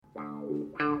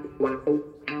Good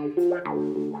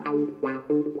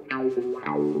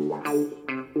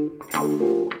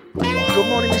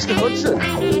morning, Mr. Hudson.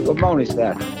 Good morning,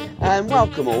 sir. And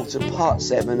welcome all to part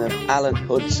 7 of Alan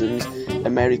Hudson's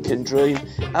American Dream.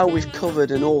 We've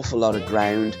covered an awful lot of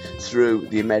ground through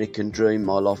the American Dream,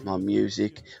 My Love, My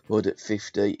Music, Hood at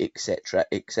 50, etc.,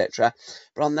 etc.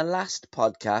 But on the last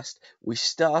podcast, we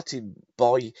started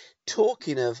by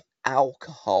talking of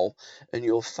alcohol and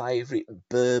your favourite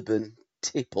bourbon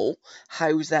tipple.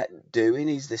 How's that doing?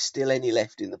 Is there still any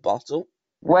left in the bottle?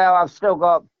 Well, I've still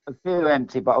got a few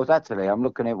empty bottles, actually. I'm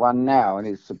looking at one now, and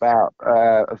it's about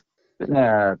a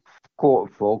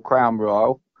quarter full Crown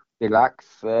Royal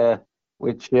Deluxe,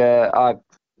 which I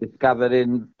discovered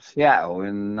in Seattle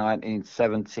in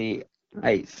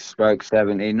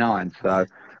 1978/79. So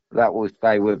that will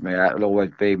stay with me. That will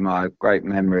always be my great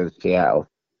memory of Seattle.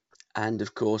 And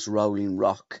of course, Rolling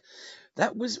Rock.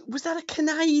 That was that a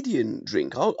Canadian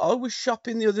drink? I was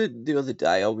shopping the other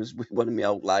day. I was with one of my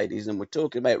old ladies, and we're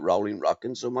talking about Rolling Rock,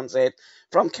 and someone said,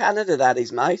 "From Canada, that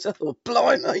is, mate." I thought,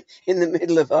 blimey, in the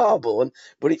middle of Harborne.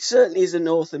 But it certainly is a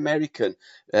North American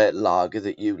lager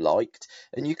that you liked,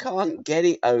 and you can't get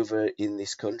it over in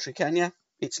this country, can you?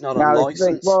 It's not on No,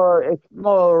 license. it's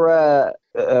more.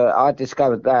 I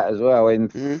discovered that as well in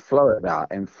Florida.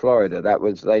 In Florida,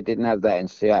 they didn't have that in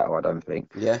Seattle. I don't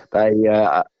think. Yeah. They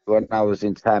when I was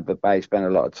in Tampa Bay, spent a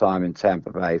lot of time in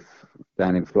Tampa Bay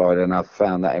down in Florida, and I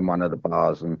found that in one of the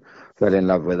bars and fell in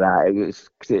love with that. It was,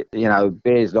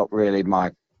 beer's not really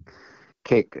my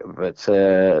kick, but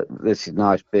this is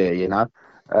nice beer,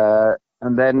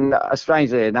 And then,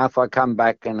 strangely enough, I come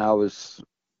back and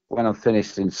when I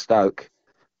finished in Stoke.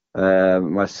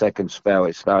 My second spell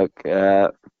at Stoke,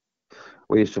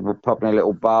 we used to pop in a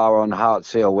little bar on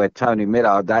Harts Hill where Tony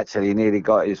Millard actually nearly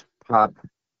got his pub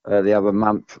the other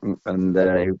month, and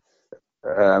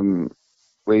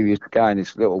we used to go in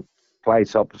this little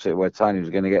place opposite where Tony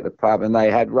was going to get the pub, and they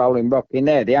had Rolling Rock in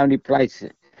there, the only place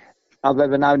I've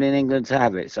ever known in England to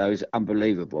have it, so it's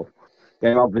unbelievable.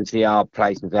 There obviously are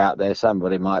places out there.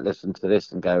 Somebody might listen to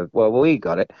this and go, "Well, we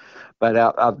got it," but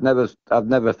I've never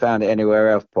found it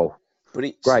anywhere else, Paul. But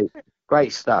it's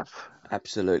great stuff.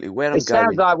 Absolutely. It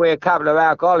sounds like we're a couple of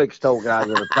alcoholics talking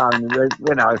over the phone,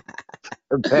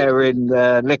 comparing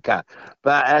liquor.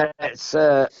 But it's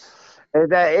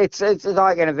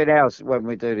like anything else when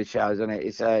we do the shows, isn't it?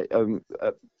 It's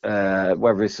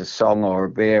whether it's a song or a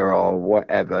beer or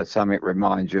whatever, something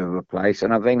reminds you of a place,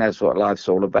 and I think that's what life's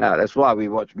all about. That's why we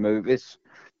watch movies,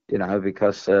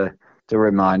 because to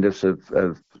remind us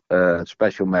of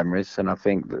special memories, and I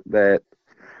think that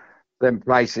them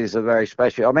places are very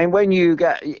special. I mean, when you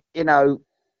get,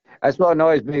 that's what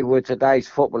annoys me with today's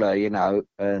footballer, and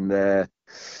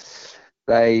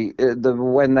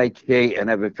when they cheat and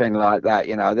everything like that,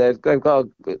 they've got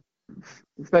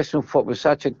professional football is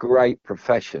such a great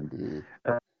profession,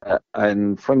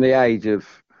 and from the age of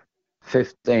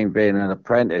 15 being an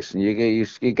apprentice, and you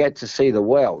get to see the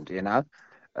world, and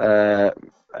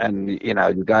you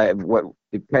go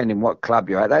depending what club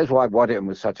you're at. That's why Waddington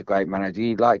was such a great manager.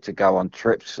 He liked to go on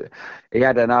trips. He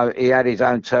had his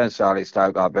own turnstile at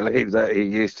Stoke, I believe, that he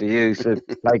used to use to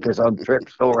take us on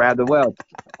trips all around the world.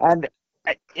 And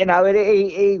he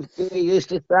used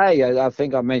to say, I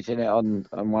think I mentioned it on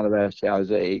one of our shows,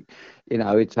 that he'd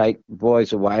take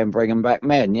boys away and bring them back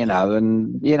men,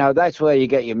 and that's where you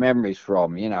get your memories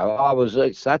from. I was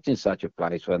at such and such a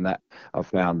place when I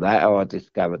found that, or I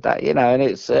discovered that,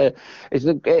 and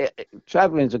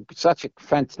traveling is such a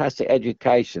fantastic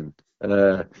education.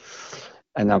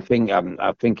 And I think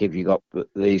if you got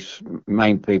these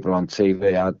main people on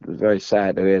TV, I was very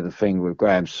sad to hear the thing with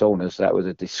Graham Saunders. That was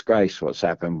a disgrace what's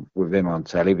happened with him on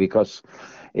telly, because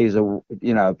he's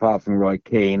apart from Roy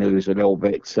Keane, who's a little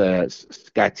bit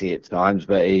scatty at times,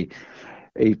 but he's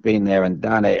been there and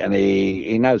done it, and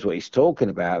he knows what he's talking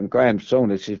about. And Graham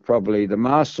Saunders is probably the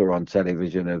master on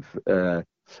television of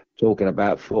talking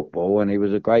about football, and he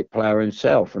was a great player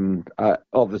himself. And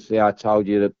obviously, I told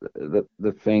you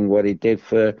the thing what he did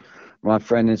for my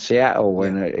friend in Seattle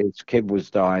when his kid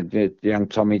was dying, young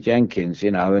Tommy Jenkins,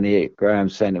 and Graham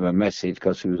sent him a message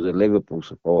because he was a Liverpool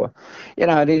supporter.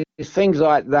 And it's things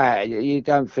like that. You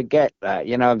don't forget that.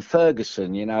 And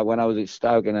Ferguson, when I was at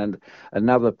Stoke and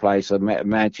another place, I met a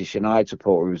Manchester United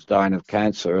supporter who was dying of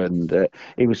cancer, and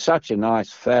he was such a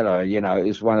nice fella. It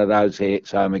was one of those hits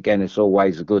home again. It's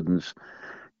always the good ones.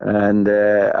 And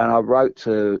I wrote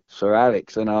to Sir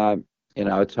Alex, and I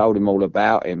told him all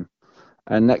about him.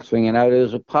 And next thing you know, there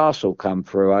was a parcel come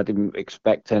through. I didn't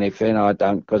expect anything. I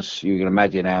don't, because you can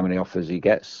imagine how many offers he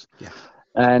gets. Yeah.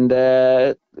 And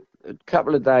a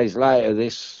couple of days later,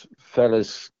 this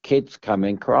fella's kids come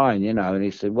in crying, and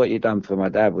he said, "What you done for my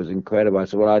dad was incredible." I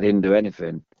said, "Well, I didn't do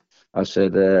anything." I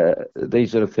said,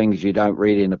 "These are the things you don't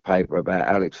read in the paper about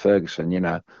Alex Ferguson.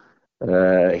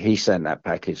 He sent that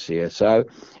package to you." So,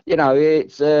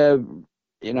 it's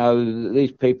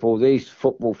these people, these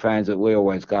football fans that we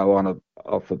always go on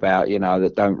off about,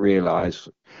 that don't realise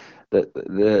that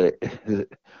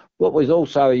what was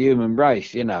also a human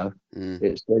race.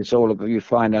 Mm. It's all about you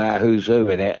finding out who's who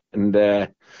in it, and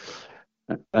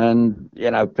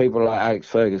people like Alex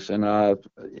Ferguson are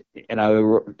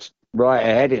right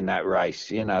ahead in that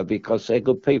race, because they're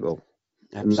good people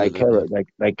and they care Absolutely.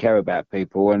 they care about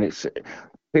people, and it's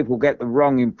people get the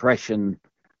wrong impression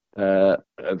of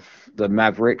the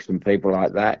Mavericks and people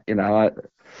like that.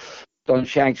 Don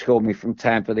Shanks called me from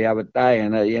Tampa the other day,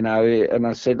 and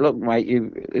I said, "Look, mate,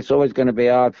 it's always going to be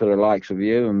hard for the likes of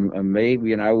you and me.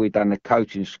 We've done the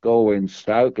coaching school in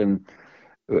Stoke, and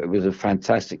it was a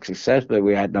fantastic success, but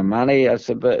we had no money." I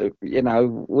said, "But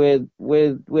we're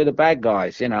the bad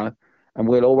guys, and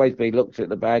we'll always be looked at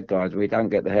the bad guys. We don't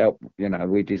get the help,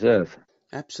 we deserve."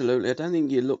 Absolutely. I don't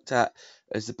think you're looked at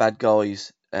as the bad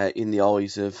guys in the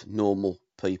eyes of normal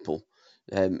people,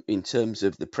 in terms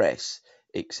of the press,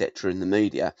 etc., and the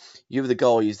media. You're the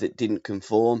guys that didn't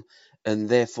conform, and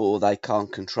therefore they can't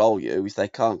control you. If they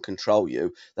can't control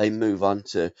you, they move on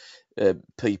to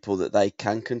people that they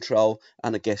can control.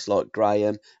 And I guess like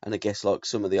Graham, and I guess like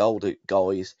some of the older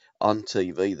guys on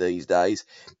TV these days,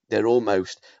 they're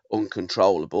almost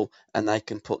uncontrollable, and they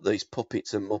can put these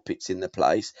puppets and muppets in the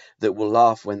place that will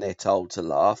laugh when they're told to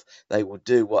laugh. They will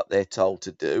do what they're told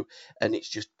to do, and it's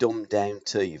just dumbed down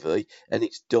TV, and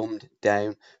it's dumbed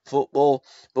down football.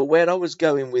 But where I was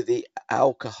going with the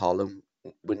alcohol, and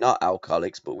we're not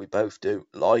alcoholics, but we both do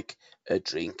like a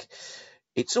drink.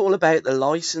 It's all about the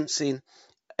licensing.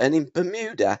 And in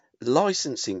Bermuda,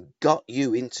 licensing got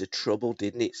you into trouble,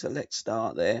 didn't it? So let's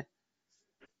start there.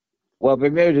 Well,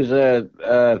 Bermuda's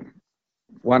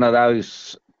one of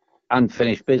those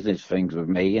unfinished business things with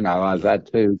me. I've Yeah, had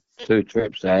two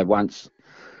trips there. Once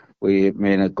me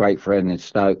and a great friend in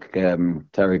Stoke,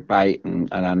 Terry Bate, and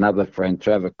another friend,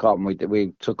 Trevor Cotton,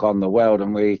 we took on the world,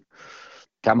 and we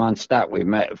come unstuck. We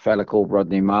met a fella called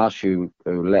Rodney Marsh who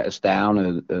let us down,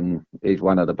 and he's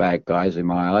one of the bad guys in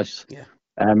my eyes. yeah.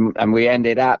 And we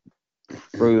ended up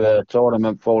through a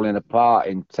tournament falling apart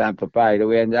in Tampa Bay. That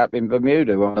we ended up in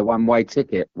Bermuda on a one-way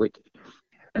ticket, which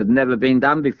had never been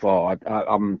done before.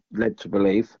 I'm led to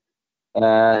believe.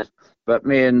 Uh, but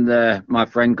me and my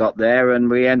friend got there, and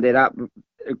we ended up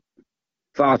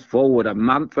fast forward a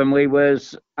month, and we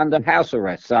was under house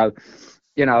arrest. So,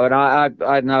 and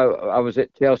I know I was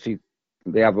at Chelsea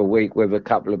the other week with a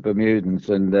couple of Bermudans,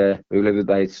 and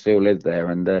they still live there,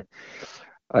 and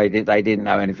they didn't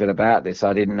know anything about this.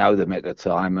 I didn't know them at the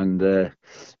time, and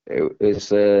it's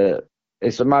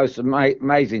the most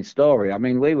amazing story. I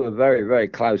mean, we were very, very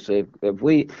close. If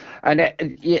we, and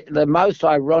the most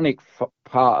ironic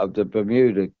part of the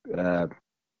Bermuda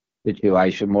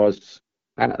situation was,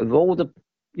 out of all the,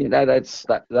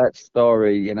 that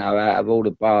story. Out of all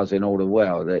the bars in all the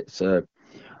world, there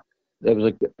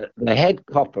was the head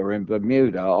copper in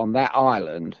Bermuda on that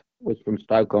island was from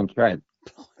Stoke-on-Trent,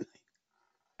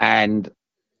 and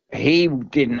he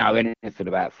didn't know anything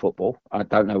about football. I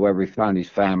don't know whether he phoned his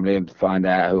family and find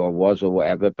out who I was or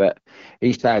whatever, but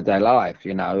he saved their life.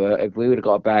 If we would have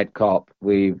got a bad cop,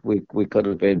 we could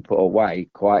have been put away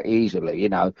quite easily.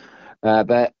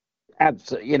 But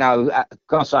of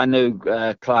course, I knew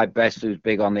Clyde Best, who's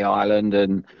big on the island,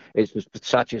 and it's just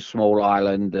such a small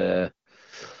island.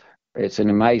 It's an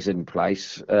amazing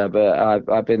place, but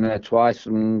I've been there twice,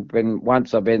 and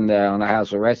once I've been there on a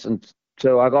house arrest, and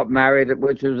two I got married,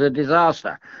 which was a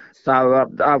disaster. So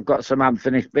I've got some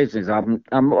unfinished business.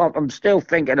 I'm still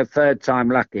thinking a third time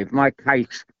lucky. If my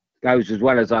case goes as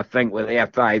well as I think with the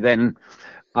FA, then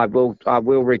I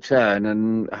will return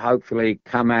and hopefully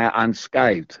come out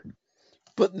unscathed.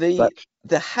 But But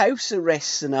the house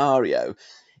arrest scenario,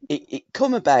 it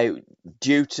come about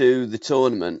due to the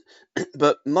tournament.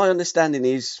 But my understanding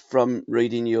is from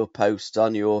reading your posts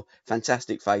on your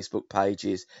fantastic Facebook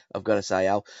pages, I've got to say,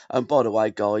 Al. And by the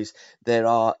way, guys, there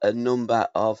are a number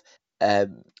of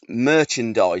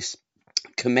merchandise,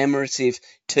 commemorative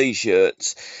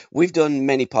T-shirts. We've done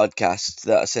many podcasts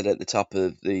that I said at the top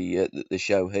of the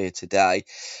show here today.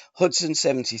 Hudson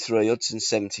 73, Hudson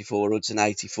 74, Hudson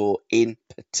 84 in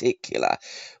particular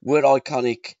were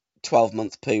iconic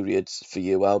 12-month periods for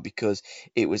UL, because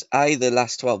it was A, the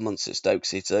last 12 months at Stoke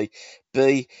City,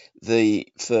 B, the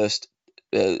first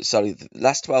sorry, the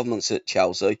last 12 months at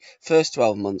Chelsea, first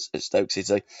 12 months at Stoke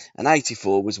City, and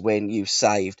 84 was when you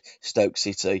saved Stoke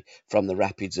City from the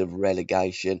rapids of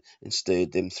relegation and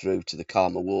steered them through to the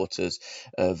calmer waters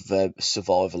of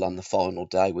survival on the final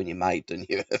day when you made done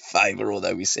you a favour,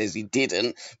 although he says he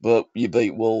didn't, but you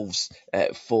beat Wolves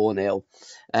 4-0.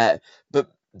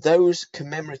 But those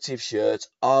commemorative shirts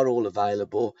are all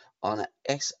available on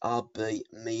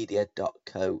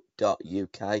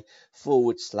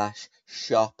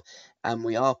srbmedia.co.uk/shop, and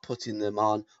we are putting them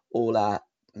on all our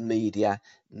media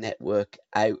network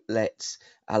outlets,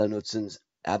 Alan Hudson's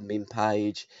admin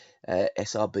page,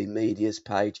 SRB Media's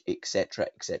page, etc.,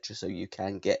 etc. So you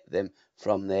can get them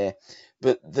from there.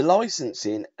 But the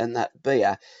licensing and that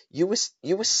beer, you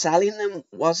were selling them,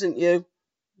 wasn't you?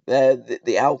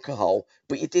 The alcohol,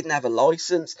 but you didn't have a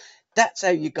license. That's how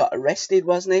you got arrested,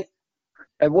 wasn't it?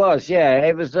 It was, yeah.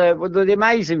 It was. Well, the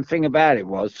amazing thing about it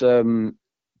was, what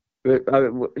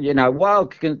I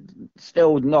can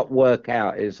still not work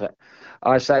out is that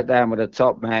I sat down with a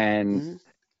top man,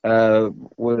 Mm,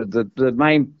 with the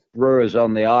main brewers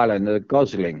on the island, the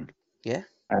Gosling, yeah,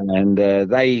 and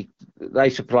they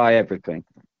supply everything.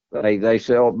 They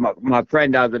sell. My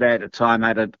friend over there at the time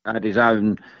had his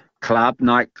own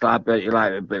nightclub, but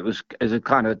it was a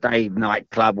kind of day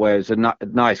nightclub where it was a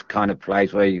nice kind of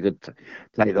place where you could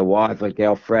take the wife, or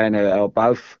girlfriend, or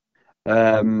both.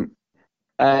 Um,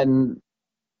 and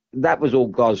that was all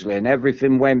Gosling.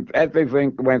 Everything went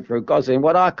through Gosling.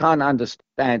 What I can't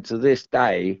understand to this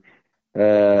day,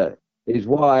 uh, is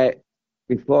why,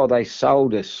 before they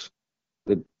sold us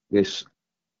this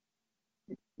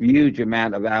huge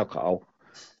amount of alcohol,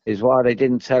 is why they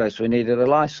didn't tell us we needed a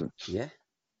license yeah,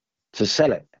 to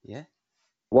sell it. yeah,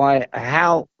 Why?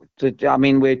 How? I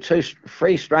mean, we're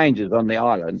three strangers on the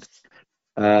island.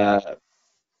 Uh,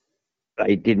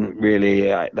 they didn't really.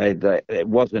 It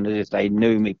wasn't as if they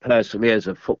knew me personally as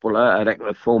a footballer,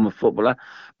 a former footballer,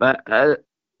 but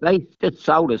they just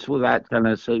sold us without telling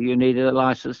us that you needed a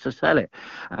license to sell it,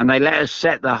 and they let us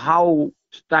set the whole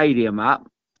stadium up,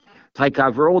 take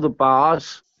over all the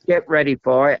bars, get ready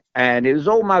for it, and it was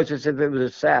almost as if it was a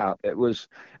setup. It was,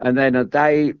 and then a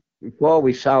day before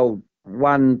we sold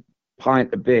one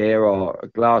pint of beer or a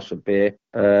glass of beer,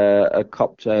 a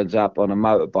cop turns up on a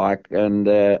motorbike, and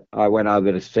I went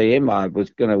over to see him. I was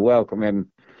going to welcome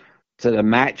him to the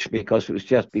match because it was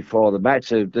just before the match.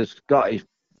 So the Scottish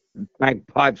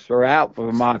bagpipes were out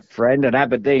for my friend, and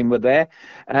Aberdeen were there,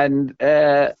 and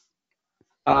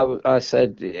I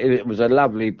said it was a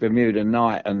lovely Bermuda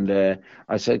night, and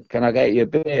I said, "Can I get you a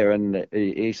beer?" And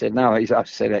he said, "No." He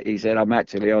said, "I'm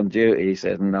actually on duty." He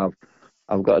said, "And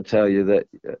I've got to tell you that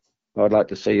I'd like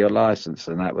to see your license."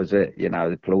 And that was it.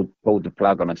 They pulled the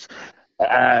plug on us.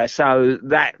 So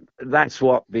that's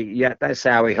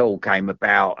how it all came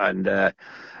about. And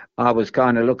I was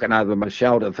kind of looking over my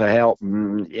shoulder for help,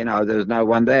 and there was no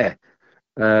one there.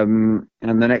 And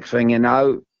the next thing you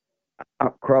know,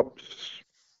 up crops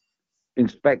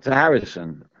Inspector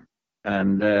Harrison,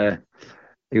 and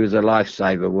he was a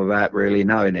lifesaver without really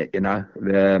knowing it.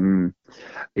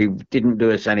 He didn't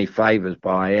do us any favors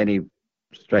by any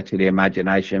stretch of the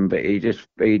imagination, but he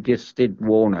just did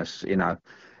warn us.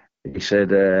 He said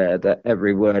that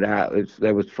every word out.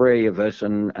 There was three of us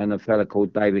and a fella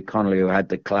called David Connolly who had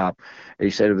the club. He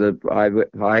said, if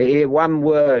I hear one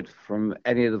word from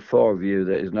any of the four of you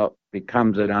that is not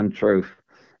becomes an untruth,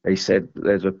 he said,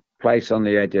 there's a place on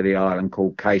the edge of the island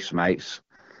called Casemates,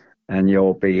 and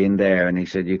you'll be in there. And he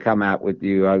said, you come out with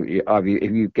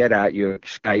if you get out, you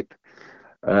escape,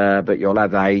 but you'll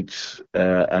have AIDS,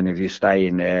 and if you stay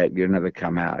in there, you'll never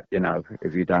come out.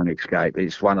 If you don't escape,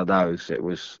 it's one of those. It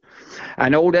was,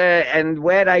 and all there, and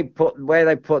where they put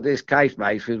this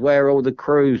Casemates was where all the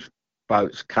cruise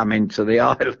boats come into the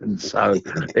island. So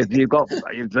if you got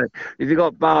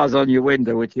bars on your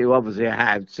window, which you obviously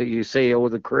have, so you see all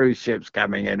the cruise ships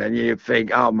coming in, and you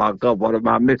think, oh my God, what am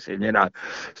I missing?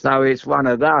 So it's one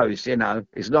of those.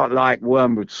 It's not like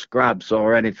Wormwood Scrubs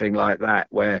or anything like that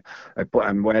where they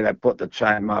put the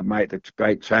chain, my mate, the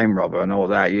great chain robber and all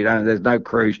that. There's no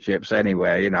cruise ships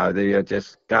anywhere. They're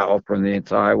just cut off from the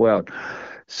entire world.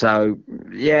 So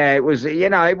yeah,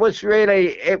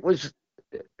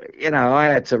 I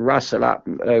had to rustle up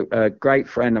a great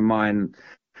friend of mine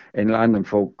in London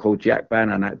called Jack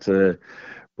Bannon had to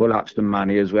pull up some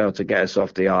money as well to get us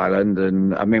off the island.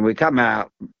 And I mean, we come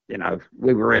out,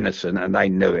 we were innocent and they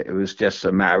knew it. It was just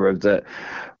a matter of that.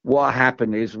 What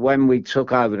happened is when we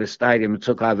took over the stadium and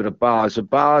took over the bars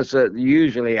that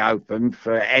usually open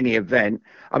for any event.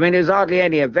 I mean, there's hardly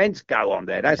any events go on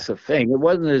there. That's yeah, the thing. It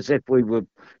wasn't as if we were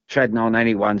treading on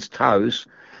anyone's toes.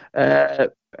 Uh,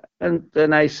 and then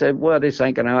they said, well, this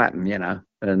ain't going to happen,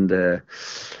 and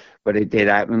but it did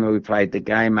happen. We played the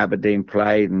game. Aberdeen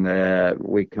played, and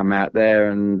we come out there,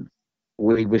 and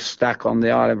we were stuck on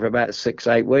the island for about 6,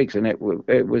 8 weeks, and it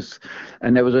was,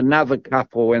 and there was another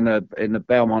couple in the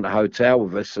Belmont Hotel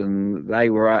with us, and they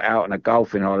were out on a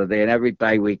golfing holiday, and every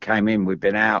day we came in, we'd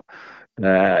been out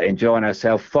enjoying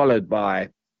ourselves, followed by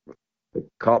a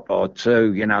cop or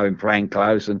two, in plain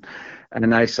clothes, and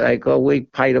they say, "God, we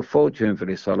paid a fortune for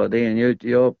this holiday, and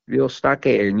you're stuck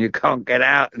here, and you can't get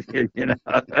out."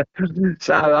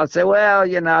 So I said, "Well,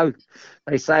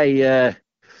 they say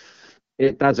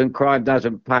it doesn't crime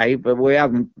doesn't pay, but we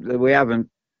haven't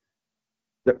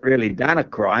really done a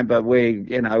crime, but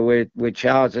we're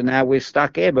charged, and now we're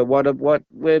stuck here. But what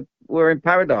we're in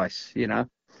paradise.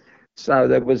 So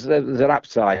there was an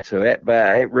upside to it,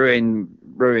 but it ruined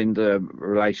the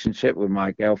relationship with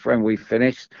my girlfriend. We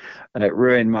finished. It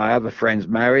ruined my other friend's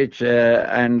marriage,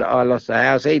 and I lost the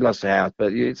house. He lost the house.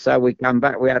 But so we come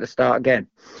back. We had to start again.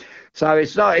 So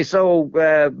it's not. It's all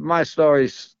my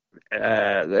stories.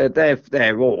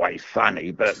 They're always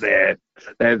funny, but they're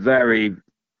very.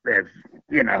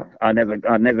 I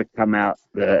never come out.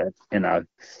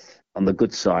 On the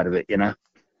good side of it.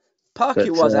 Parky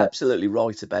But was absolutely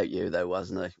right about you, though,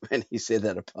 wasn't he? When he said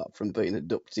that apart from being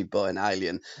abducted by an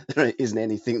alien, there isn't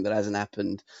anything that hasn't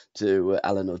happened to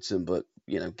Alan Hudson, but,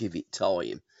 give it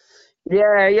time.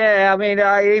 yeah, yeah. I mean,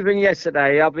 even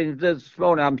yesterday, I've been this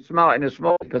morning. I'm smarting this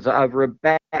morning because over a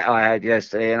bet I had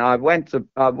yesterday, and I went to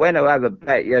have a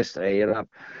bet yesterday, and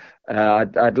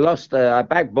I'd lost. I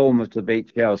backed Bournemouth to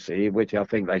beat Chelsea, which I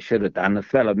think they should have done. The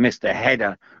fella missed a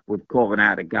header with Corbin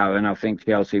out to go, and I think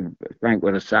Frank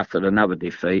would have suffered another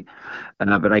defeat.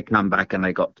 But they come back and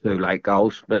they got two late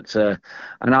goals. But and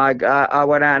I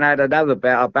went out and had another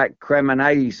bet. I backed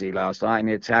Cremonese last night in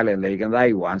the Italian league, and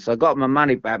they won. So I got my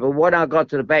money back. But when I got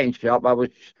to the betting shop,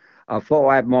 I thought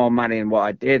I had more money than what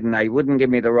I did, and they wouldn't give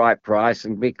me the right price.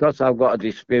 And because I've got a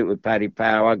dispute with Paddy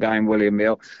Power, I go in William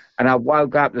Hill, and I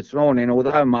woke up this morning.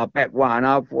 Although my bet won,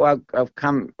 I'm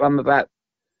about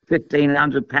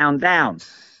 £1,500 down.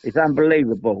 It's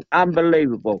unbelievable,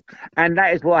 unbelievable, and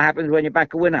that is what happens when you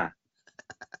back a winner.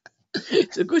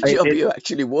 It's a good It, job it, you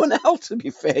actually won out, to be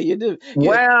fair. You do.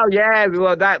 well, yeah,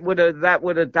 well, that would have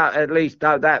done, at least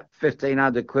that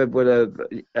 1,500 quid would have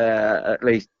at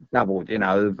least doubled,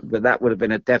 but that would have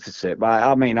been a deficit. But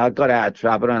I mean, I got out of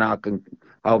trouble, and I can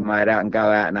hold my head out and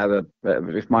go out and have a.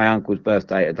 It's my uncle's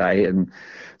birthday today, and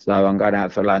so I'm going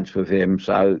out for lunch with him.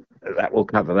 So that will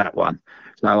cover that one.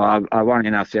 So I won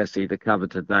enough yesterday to cover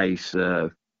today's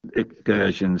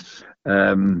excursions.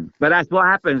 But that's what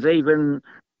happens. Even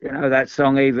that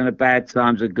song, even the bad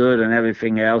times are good, and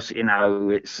everything else.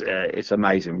 It's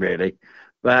amazing, really.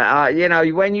 But after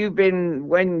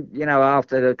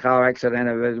the car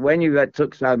accident, when you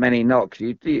took so many knocks,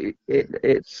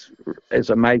 it's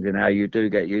amazing how you do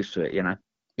get used to it.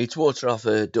 It's water off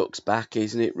a duck's back,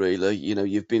 isn't it, really?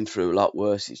 You've been through a lot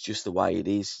worse. It's just the way it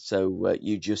is. So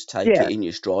you just take Yeah. it in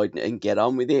your stride and get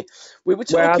on with it. We were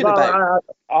Well, talking about,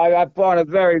 I put on a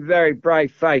very, very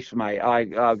brave face, mate.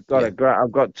 I've got yeah, a great,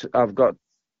 I've got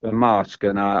the mask,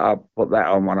 and I put that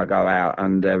on when I go out,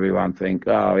 and everyone think,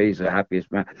 oh, he's the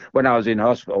happiest man. When I was in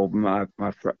hospital,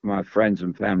 my friends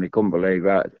and family couldn't believe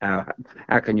how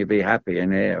can you be happy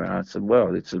in here? And I said,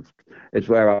 well, it's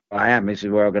where I am. This is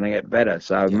where I'm going to get better.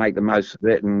 So yeah. make the most of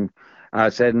it. And I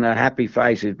said, and a happy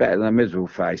face is better than a miserable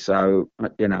face. So, I'm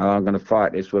going to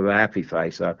fight this with a happy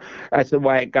face. So that's the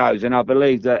way it goes. And I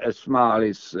believe that a smile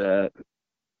is, you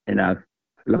know,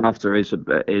 laughter is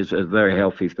a very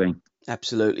healthy thing.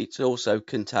 Absolutely. It's also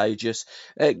contagious.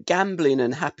 Gambling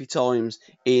and happy times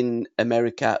in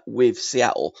America with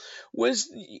Seattle was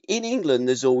in England.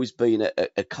 There's always been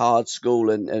a card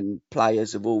school, and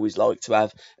players have always liked to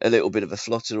have a little bit of a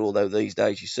flutter, although these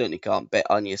days you certainly can't bet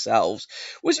on yourselves.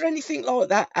 Was there anything like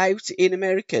that out in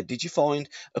America? Did you find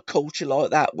a culture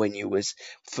like that when you was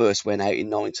first went out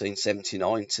in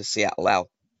 1979 to Seattle,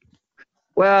 Al?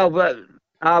 Well, but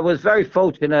I was very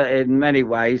fortunate in many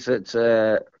ways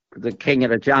that the king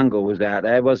of the jungle was out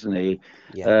there, wasn't he?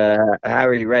 Yeah.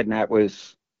 Harry Redknapp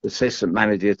was assistant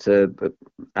manager to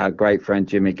our great friend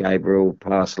Jimmy Gabriel,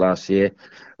 passed last year.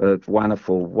 A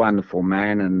wonderful, wonderful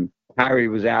man. And Harry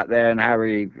was out there, and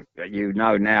Harry,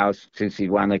 now, since he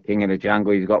won the King of the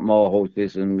Jungle, he's got more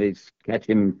horses, and he's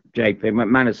catching JP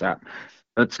McManus up.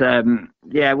 But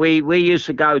yeah, we used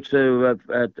to go to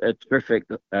a terrific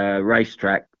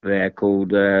racetrack there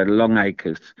called Long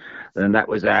Acres, and that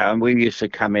was out. And we used to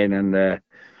come in and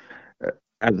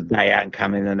have the day out and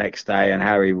come in the next day. And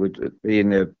Harry would be in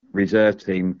the reserve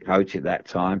team coach at that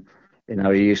time.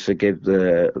 He used to give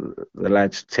the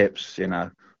lads tips. I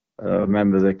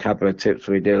remember the couple of tips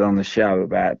we did on the show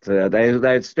about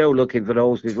they're still looking for the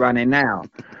horses running now.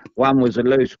 One was a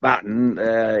loose button.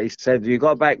 He said, "You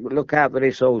got back. Look out for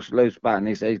this horse loose button."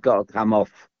 He said, "He's got to come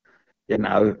off." And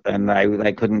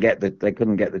they couldn't get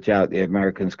the joke. The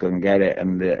Americans couldn't get it,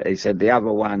 and he said the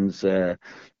other ones.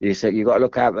 He said you got to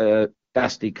look out for the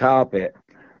dusty carpet.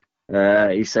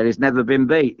 He said it's never been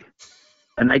beat,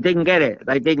 and they didn't get it.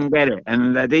 They didn't get it.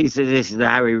 And this is the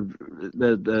Harry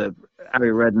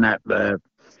Redknapp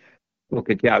book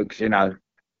of jokes.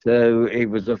 So he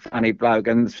was a funny bloke,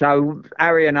 and so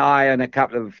Harry and I and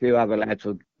a few other lads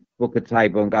would book a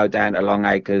table and go down to Long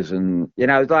Acres, and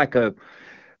it's like a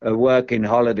working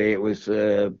holiday. It was,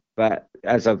 but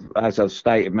as I've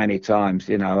stated many times,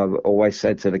 I've always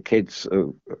said to the kids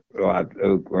who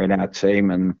were in our team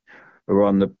and who were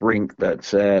on the brink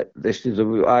that this is.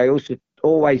 I also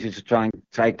always used to try and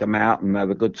take them out and have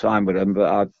a good time with them,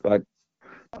 but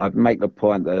I'd make the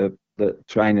point that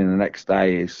training the next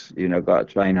day is, got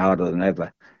to train harder than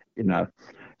ever, you know.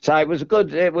 So it was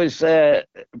good. It was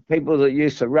people that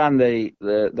used to run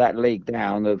that league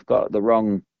down have got the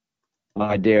wrong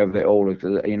idea of it all.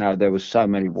 There was so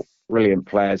many brilliant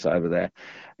players over there,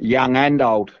 young and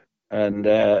old, and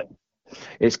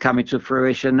it's coming to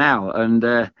fruition now.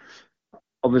 And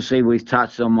obviously, we've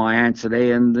touched on my Anthony,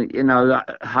 and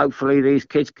hopefully these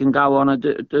kids can go on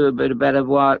and do a bit better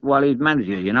while he's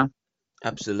manager.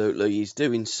 Absolutely, he's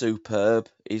doing superb,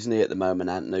 isn't he, at the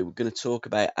moment, Anthony? We're going to talk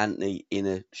about Anthony in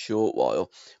a short while,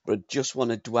 but I just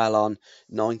want to dwell on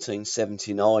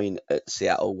 1979 at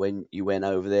Seattle when you went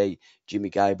over there. Jimmy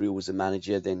Gabriel was the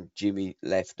manager, then Jimmy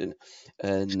left, and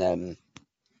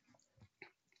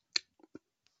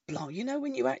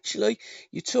when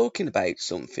you're talking about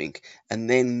something and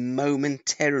then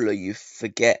momentarily you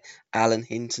forget Alan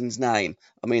Hinton's name.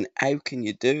 I mean, how can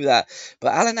you do that?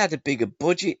 But Alan had a bigger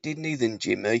budget, didn't he, than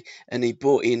Jimmy? And he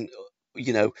brought in,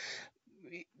 you know,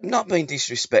 not being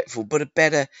disrespectful, but a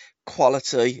better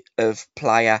quality of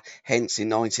player. Hence, in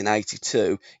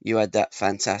 1982, you had that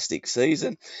fantastic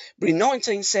season. But in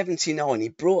 1979, he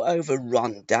brought over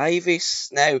Ron Davis.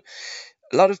 Now,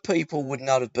 a lot of people would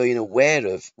not have been aware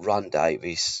of Ron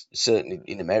Davis, certainly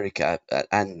in America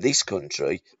and this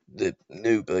country, the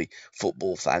newbie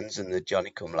football fans and the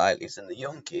Johnny come latelys and the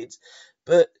young kids.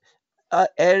 But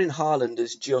Erling Haaland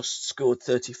has just scored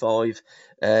 35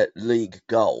 league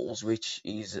goals, which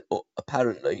is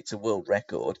apparently it's a world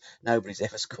record. Nobody's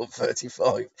ever scored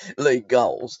 35 league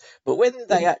goals. But when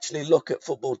they actually look at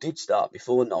football did start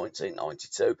before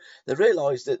 1992, they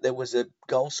realised that there was a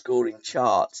goal scoring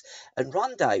chart, and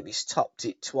Ron Davies topped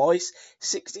it twice: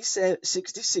 66,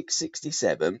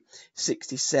 67,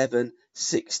 67,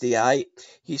 68.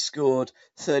 He scored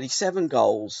 37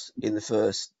 goals in the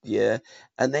first year,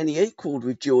 and then he equalled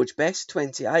with George Best,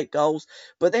 28 goals.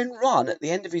 But then Ron, at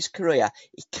the end of his career,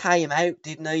 he came out,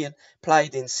 didn't he, and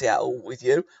played in Seattle with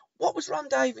you. What was Ron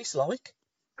Davis like?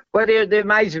 Well, the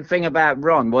amazing thing about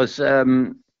Ron was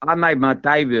I made my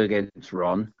debut against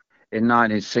Ron in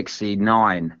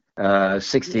 1969,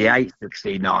 68,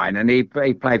 69, and he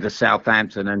played for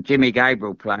Southampton, and Jimmy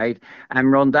Gabriel played, and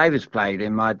Ron Davis played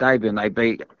in my debut, and they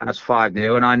beat us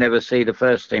 5-0, and I never see the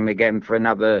first team again for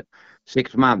another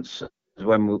 6 months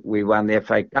when we won the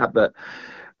FA Cup. But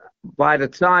by the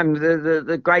time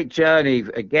the great journey,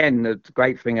 again, the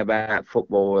great thing about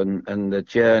football and the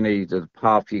journey, the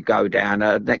path you go down,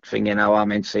 next thing you know,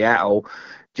 I'm in Seattle.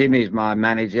 Jimmy's my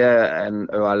manager, and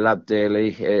who I love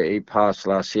dearly. He passed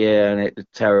last year, and it was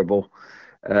terrible.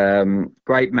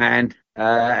 Great man,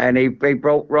 and he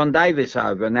brought Ron Davis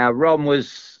over. Now, Ron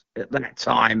was at that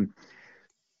time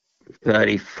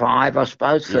 35, I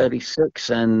suppose, Yeah. 36,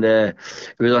 and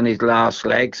he was on his last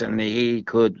legs, and he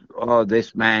could. Oh,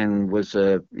 this man was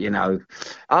I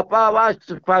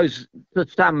suppose to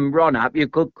sum Ron up, you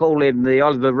could call him the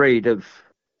Oliver Reed of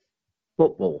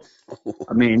football.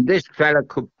 I mean, this fella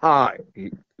could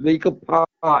party. He could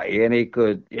party, and he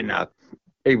could,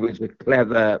 he was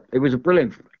he was a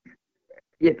brilliant.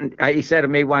 He said to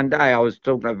me one day, I was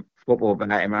talking football about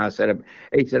him, and I said,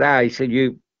 he said, he said,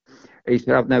 he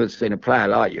said, I've never seen a player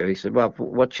like you. He said, well,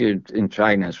 what's you in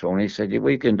trainers for? And he said,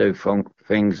 we can do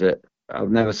things that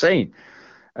I've never seen.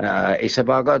 He said,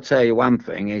 but I've got to tell you one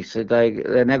thing. He said, they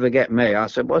never get me. I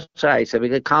said, what's that? He said,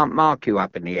 they can't mark you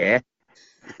up in the air.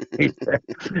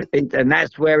 And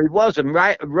that's where he was. And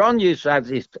Ron used to have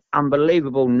this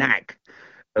unbelievable knack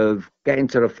of getting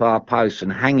to the far post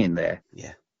and hanging there.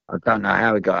 Yeah. I don't know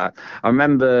how he got out. I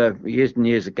remember years and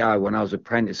years ago when I was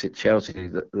apprentice at Chelsea,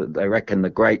 that they reckon the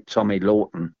great Tommy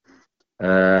Lawton,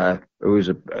 who was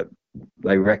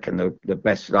they reckon the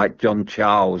best, like John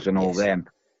Charles and all Yes.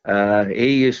 them.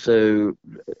 He used to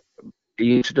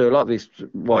do a lot of this.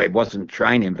 Well, it wasn't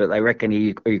training, but they reckon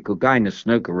he could go in the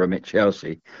snooker room at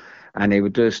Chelsea, and he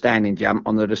would do a standing jump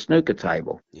onto the snooker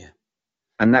table, Yeah.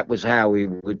 and that was how he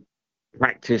would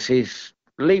practice his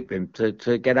leaping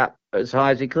to get up as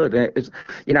high as he could. And it's,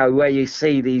 where you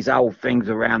see these old things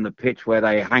around the pitch where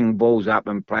they hang balls up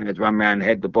and players run around and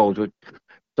head the balls.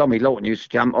 Tommy Lawton used to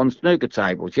jump on snooker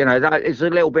tables. It's a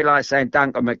little bit like saying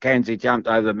Duncan McKenzie jumped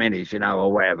over minis,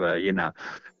 or whatever.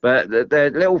 But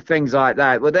the little things like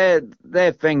that, well,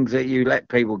 they're things that you let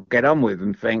people get on with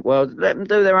and think, well, let them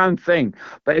do their own thing.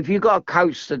 But if you got a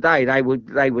coach today, they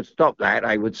would stop that.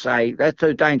 They would say that's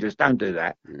too dangerous. Don't do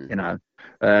that. Mm.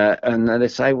 And they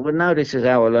say, well, no, this is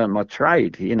how I learned my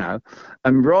trade.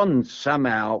 And Ron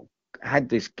somehow had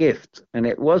this gift, and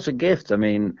it was a gift. I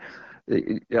mean,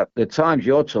 the times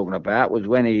you're talking about was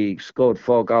when he scored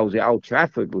 4 goals at Old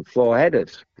Trafford with 4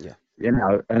 headers. Yeah.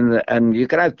 And you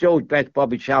could have George Best,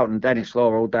 Bobby Charlton, Dennis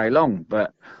Law all day long,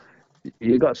 but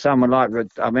you got someone like,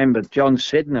 I remember John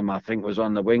Sydenham, I think, was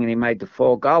on the wing, and he made the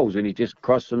 4 goals, and he just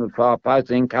crossed from the far post,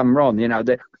 and in come Ron.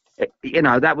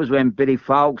 That was when Billy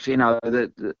Foulkes,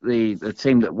 the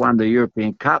team that won the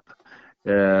European Cup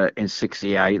in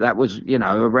 '68. That was,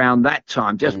 around that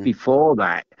time, just before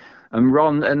that. And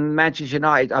Ron and Manchester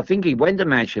United, I think he went to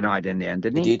Manchester United in the end,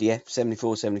 didn't He he? did, yeah.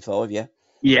 74, 75, yeah.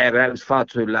 Yeah, but that was far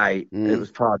too late. It was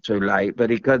far too late. But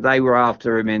they were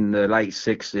after him in the late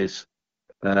 '60s,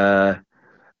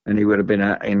 and he would have been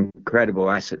an incredible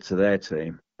asset to their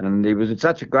team. And he was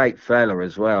such a great fella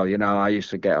as well. I used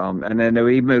to get on. And then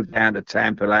he moved down to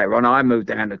Tampa later on. I moved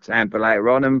down to Tampa later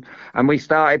on, and we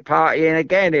started partying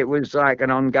again. It was like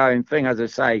an ongoing thing, as I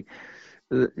say.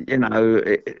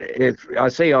 If I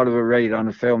see Oliver Reed on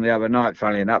the film the other night,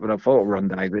 funny enough, and I thought Ron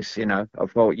Davis, I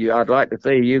thought I'd like to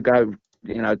see you go,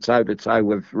 toe to toe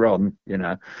with Ron.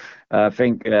 I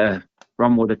think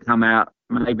Ron would have come out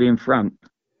maybe in front.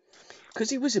 Because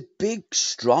he was a big,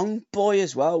 strong boy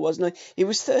as well, wasn't he? He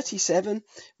was 37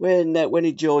 when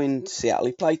he joined Seattle.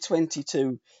 He played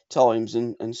 22 times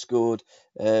and scored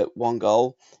 1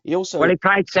 goal. He He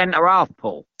played centre half,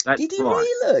 Paul. That's did he right.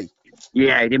 really?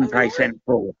 Yeah, he didn't play Right. centre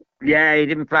forward. Yeah, he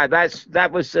didn't play.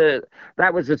 That was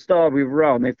the story with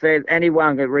Ron. If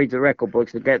anyone could read the record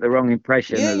books to get the wrong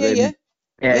impression Yeah, of yeah, him,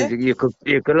 yeah, yeah. you could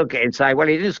look at it and say, well,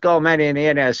 he didn't score many in the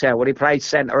NSL. Well, he played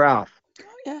centre half.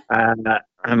 Yeah.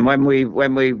 And when we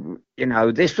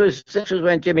this was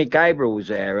when Jimmy Gabriel was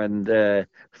there, and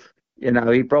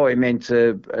he brought him in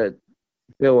to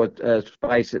fill a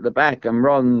space at the back, and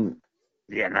Ron.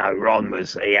 He had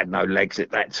no legs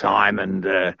at that time,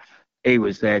 and he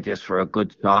was there just for a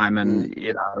good time, and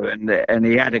and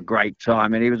he had a great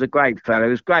time, and he was a great fellow. It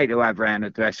was great to have around the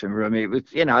dressing room. It was,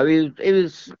 he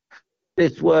was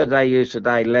this word they use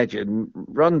today, legend.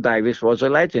 Ron Davis was a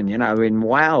legend, in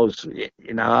Wales.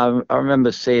 I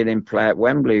remember seeing him play at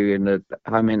Wembley in the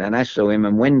home international, him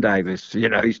and Wyn Davis,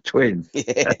 his twin,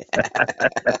 Yeah.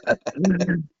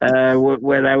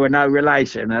 where they were no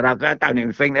relation. And I don't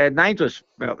even think their names were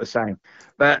spelt the same.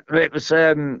 But it was,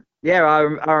 I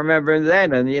remember him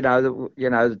then.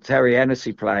 And, Terry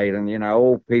Hennessy played, and,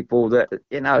 all people that,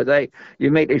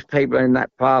 you meet these people in that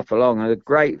path along, and they're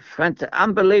great,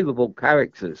 unbelievable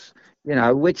characters,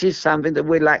 which is something that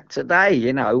we lack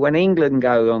today. When England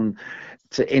go on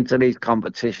into these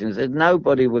competitions, there's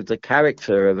nobody with the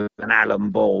character of an Alan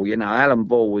Ball. Alan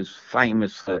Ball was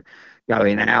famous for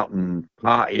going out and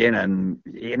partying, and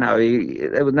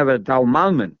there was never a dull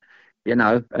moment.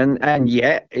 And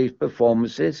yet his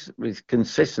performances, his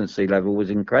consistency level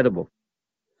was incredible.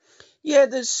 Yeah,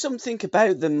 there's something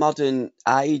about the modern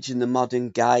age and the modern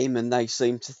game, and they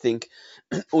seem to think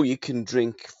all you can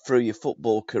drink through your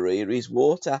football career is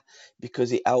water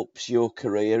because it helps your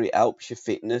career, it helps your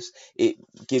fitness, it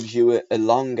gives you a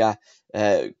longer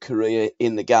career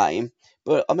in the game.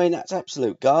 But I mean, that's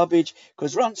absolute garbage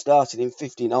because Ron started in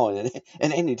 '59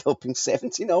 and ended up in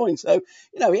 '79. So,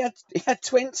 he had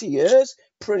 20 years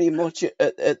pretty much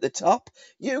at the top.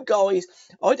 You guys,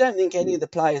 I don't think any of the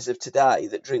players of today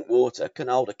that drink water can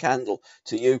hold a candle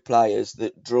to you players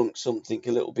that drunk something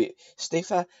a little bit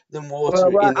stiffer than water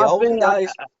Well, in the olden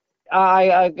days.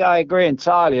 I agree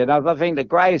entirely, and I think the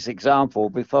greatest example,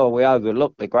 before we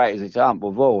overlook the greatest example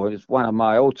of all, is one of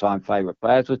my all-time favourite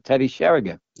players was Teddy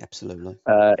Sheringham. Absolutely.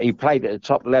 He played at the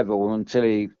top level until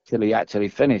he actually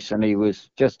finished, and he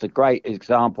was just a great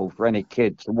example for any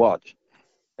kid to watch.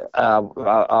 I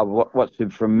watched him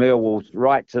from Millwall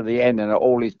right to the end, and at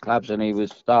all his clubs, and he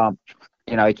was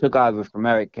he took over from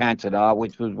Eric Cantona,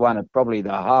 which was one of probably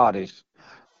the hardest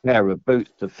pair of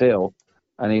boots to fill.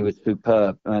 and he was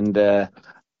superb. And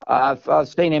I've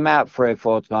seen him out 3 or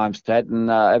 4 times, Ted, and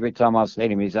every time I've seen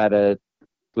him, he's had a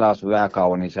glass of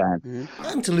alcohol in his hand.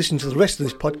 And to listen to the rest of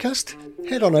this podcast,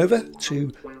 head on over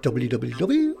to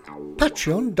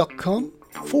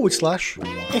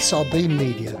www.patreon.com/SRB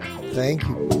Media. Thank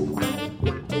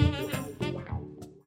you.